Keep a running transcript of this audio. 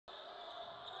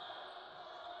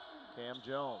Cam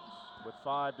Jones with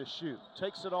 5 to shoot.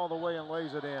 Takes it all the way and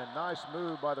lays it in. Nice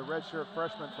move by the redshirt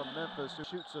freshman from Memphis who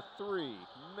shoots a 3,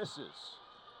 misses.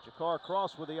 Jakar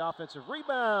Cross with the offensive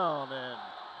rebound and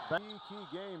key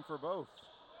game for both.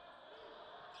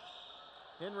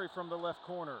 Henry from the left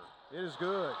corner. It is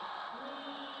good.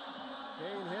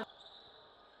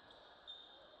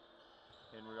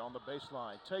 Henry on the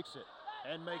baseline, takes it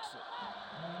and makes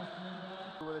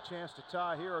it. With a chance to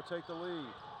tie here or take the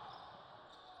lead.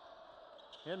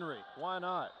 Henry, why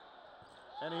not?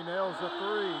 And he nails the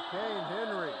 3. Kane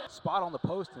Henry. Spot on the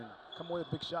post and come away with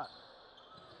a big shot.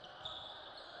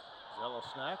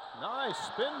 Zelosnack, nice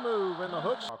spin move in the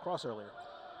hook. Cross earlier.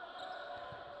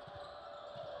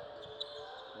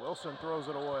 Wilson throws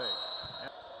it away.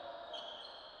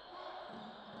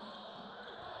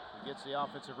 He gets the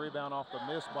offensive rebound off the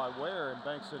miss by Ware and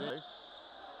banks it in.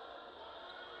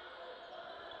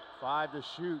 5 to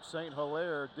shoot. St.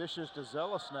 Hilaire dishes to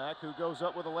Zelosnack, who goes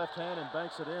up with the left hand and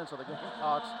banks it in. So the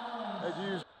Gamecocks have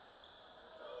used.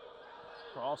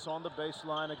 Cross on the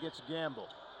baseline against Gamble.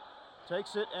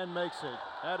 Takes it and makes it.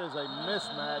 That is a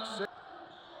mismatch.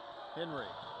 Henry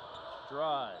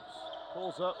drives,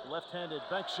 pulls up, left-handed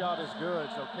bank shot is good.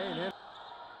 So Kane Henry.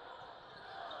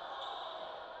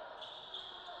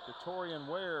 Dorian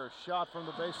Ware's shot from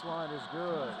the baseline is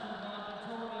good.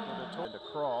 And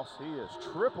across, he is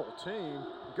triple team,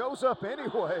 goes up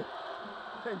anyway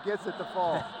and gets it to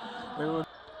fall.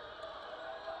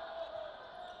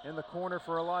 In the corner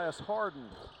for Elias Harden.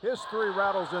 His 3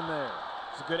 rattles in there.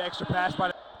 It's a good extra pass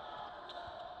by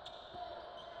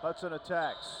Hudson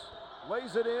attacks,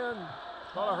 lays it in.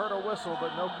 Thought I heard a whistle,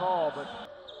 but no call. But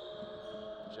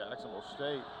Jacksonville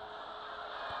State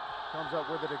comes up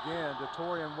with it again.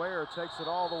 Dorian Ware takes it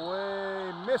all the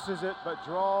way, misses it, but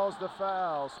draws the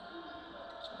fouls.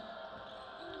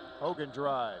 Hogan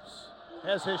drives,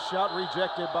 has his shot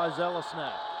rejected by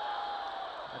Zelosnack.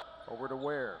 Over to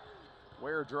Ware.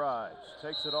 Ware drives,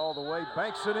 takes it all the way,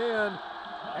 banks it in,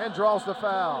 and draws the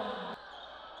foul.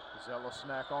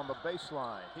 Zelosnack on the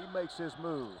baseline. He makes his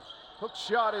move. Hook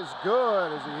shot is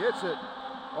good as he hits it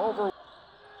over.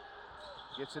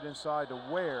 Gets it inside to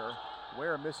Ware.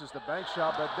 Ware misses the bank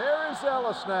shot, but there is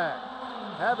Zelosnack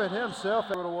having himself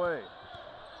it away.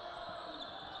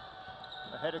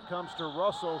 Ahead it comes to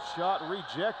Russell. Shot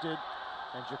rejected.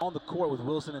 And on the court with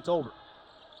Wilson and Tolbert.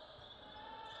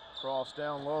 Cross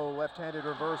down low. Left-handed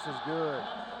reverse is good.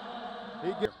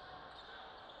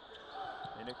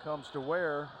 And it comes to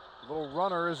Ware. Little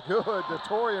runner is good.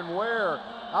 Dorian Ware.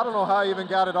 I don't know how he even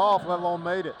got it off, let alone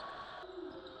made it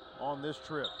on this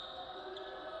trip.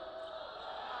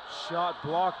 Shot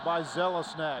blocked by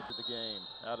Zelosnack at the game.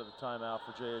 Out of the timeout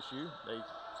for JSU. They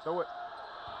throw it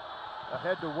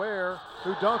ahead to Ware,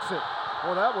 who dunks it.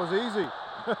 Well, that was easy.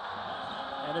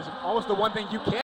 And it's almost the one thing you can't